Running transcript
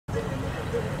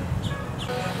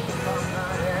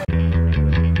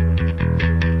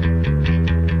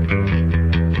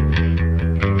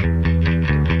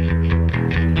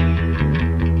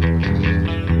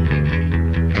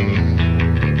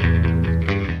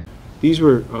These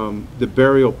were the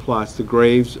burial plots, the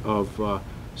graves of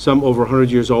some over 100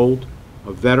 years old,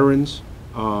 of veterans,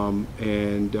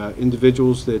 and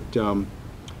individuals that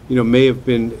may have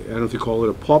been, I don't know if you call it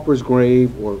a pauper's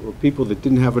grave, or people that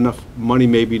didn't have enough money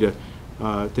maybe to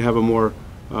have a more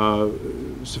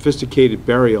sophisticated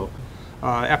burial.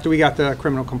 After we got the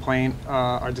criminal complaint,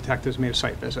 our detectives made a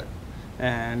site visit.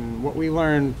 And what we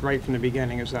learned right from the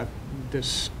beginning is that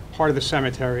this part of the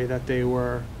cemetery that they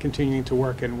were continuing to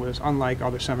work in was unlike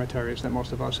other cemeteries that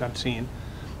most of us have seen.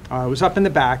 It was up in the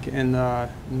back in the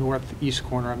northeast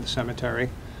corner of the cemetery,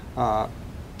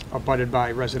 abutted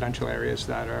by residential areas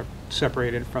that are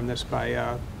separated from this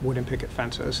by wooden picket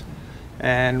fences.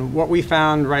 And what we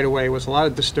found right away was a lot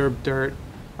of disturbed dirt,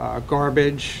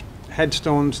 garbage,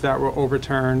 headstones that were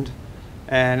overturned,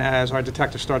 and as our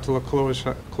detectives started to look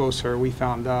closer, we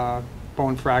found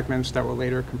bone fragments that were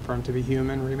later confirmed to be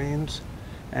human remains,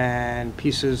 and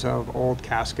pieces of old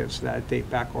caskets that date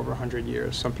back over 100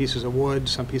 years. Some pieces of wood,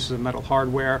 some pieces of metal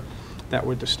hardware that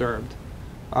were disturbed.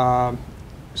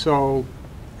 So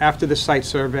after the site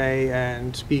survey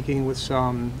and speaking with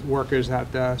some workers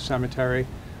at the cemetery,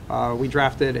 we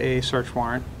drafted a search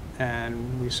warrant,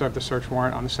 and we served the search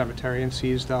warrant on the cemetery and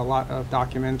seized a lot of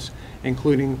documents,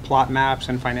 including plot maps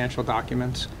and financial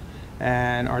documents.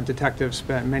 And our detectives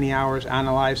spent many hours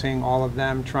analyzing all of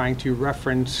them, trying to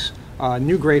reference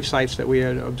new grave sites that we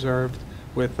had observed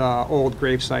with old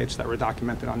grave sites that were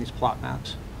documented on these plot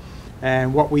maps.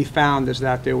 And what we found is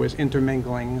that there was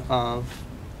intermingling of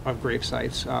grave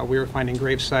sites. We were finding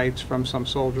grave sites from some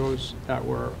soldiers that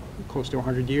were close to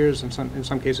 100 years, and in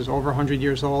some cases over 100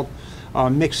 years old,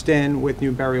 mixed in with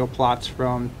new burial plots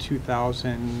from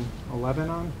 2011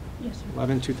 on? Yes,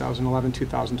 sir. 2011,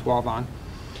 2012 on.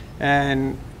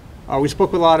 And we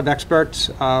spoke with a lot of experts.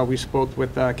 We spoke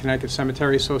with the Connecticut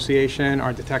Cemetery Association.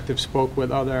 Our detectives spoke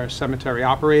with other cemetery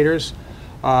operators,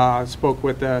 spoke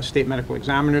with the State Medical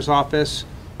Examiner's Office.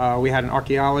 We had an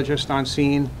archeologist on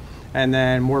scene. And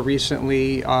then more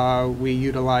recently, we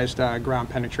utilized ground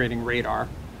penetrating radar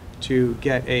to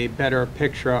get a better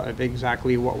picture of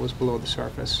exactly what was below the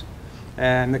surface.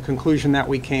 And the conclusion that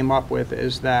we came up with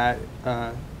is that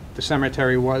the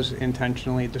cemetery was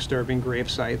intentionally disturbing grave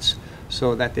sites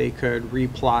so that they could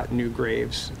replot new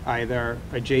graves, either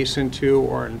adjacent to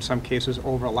or in some cases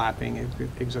overlapping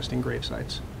existing grave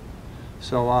sites.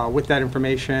 So with that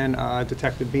information,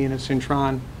 Detective Biehn at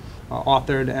Cintron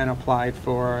authored and applied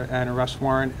for an arrest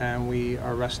warrant, and we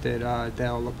arrested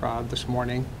Dale LaPrade this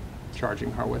morning,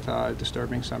 charging her with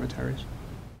disturbing cemeteries.